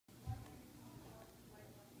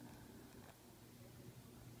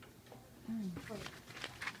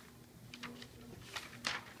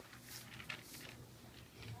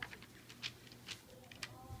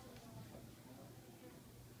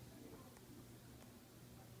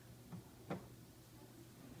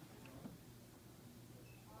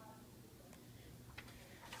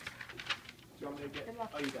Did I get? Good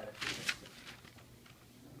luck. Oh, you got it.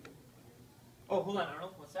 Oh, hold on,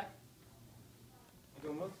 Arnold. One sec.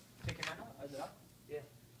 Go move. Take your hand out. Is it up? Yeah.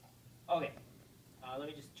 Okay. Let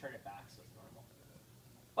me just turn it back so it's normal.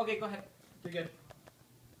 Okay, go ahead. You're good.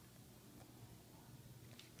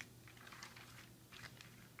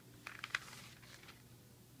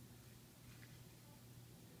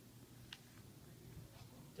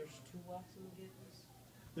 There's two waxing gibbous?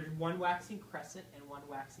 There's one waxing crescent and one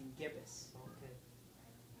waxing gibbous. Okay.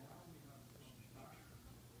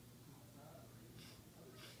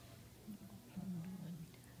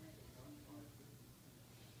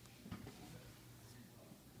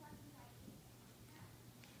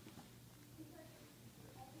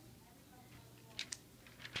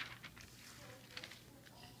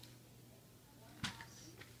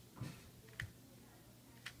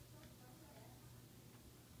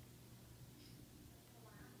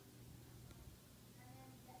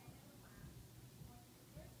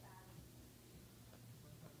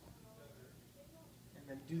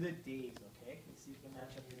 And then do the days, okay? Can you see if you can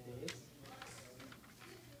match up the days?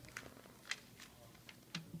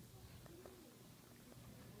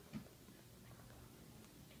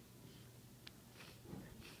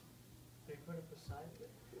 They put it beside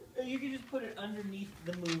it? You can just put it underneath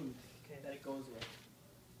the moon that it goes with.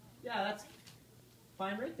 Yeah, that's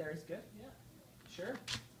fine right there. It's good. Yeah. Sure.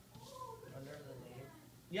 Under the name?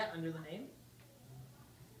 Yeah, under the name.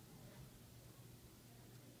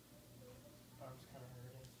 Arm's kind of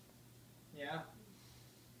hurting. Yeah.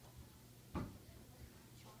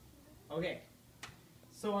 Okay.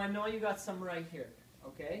 So I know you got some right here.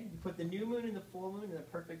 Okay? You put the new moon and the full moon in the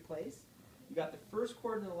perfect place. You got the first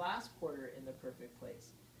quarter and the last quarter in the perfect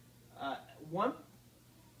place.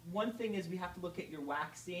 One thing is we have to look at your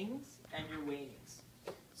waxings and your wanings.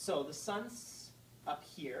 So the sun's up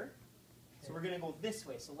here. So we're going to go this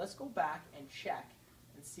way. So let's go back and check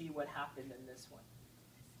and see what happened in this one.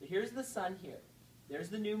 So here's the sun here. There's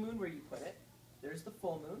the new moon where you put it. There's the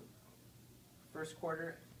full moon, first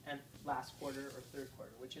quarter and last quarter or third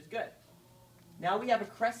quarter, which is good. Now we have a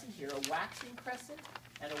crescent here, a waxing crescent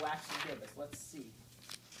and a waxing gibbous. Let's see.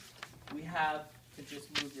 We have to just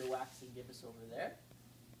move your waxing gibbous over there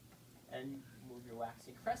and move your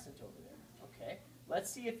waxing crescent over there. Okay. Let's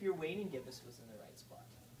see if your waning gibbous was in the right spot.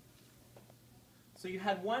 So you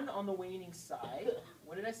had one on the waning side.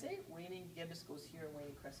 What did I say? Waning gibbous goes here and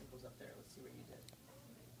waning crescent goes up there. Let's see what you did.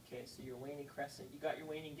 Okay, so your waning crescent, you got your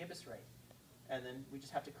waning gibbous right. And then we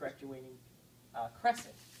just have to correct your waning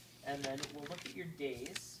crescent. And then we'll look at your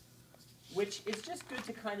days, which is just good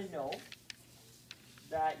to kind of know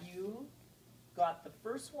that you got the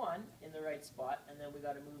first one in the right spot, and then we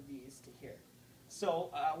got to move these to here.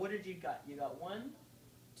 So what did you got? You got 1,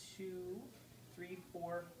 2, 3,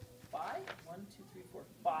 4, 5. 1, 2, 3, 4,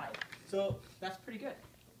 5. So that's pretty good.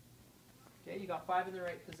 Okay, you got 5 in the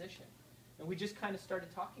right position. And we just kind of started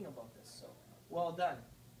talking about this, so well done.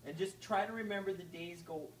 And just try to remember the days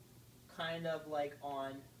go kind of like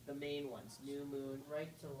on the main ones, new moon.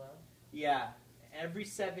 Right to left? Yeah, every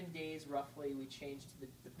 7 days roughly we change to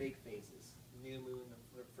the big phases. New moon,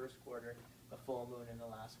 the first quarter, the full moon, and the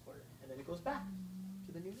last quarter. And then it goes back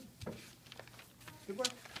to the new moon. Good work.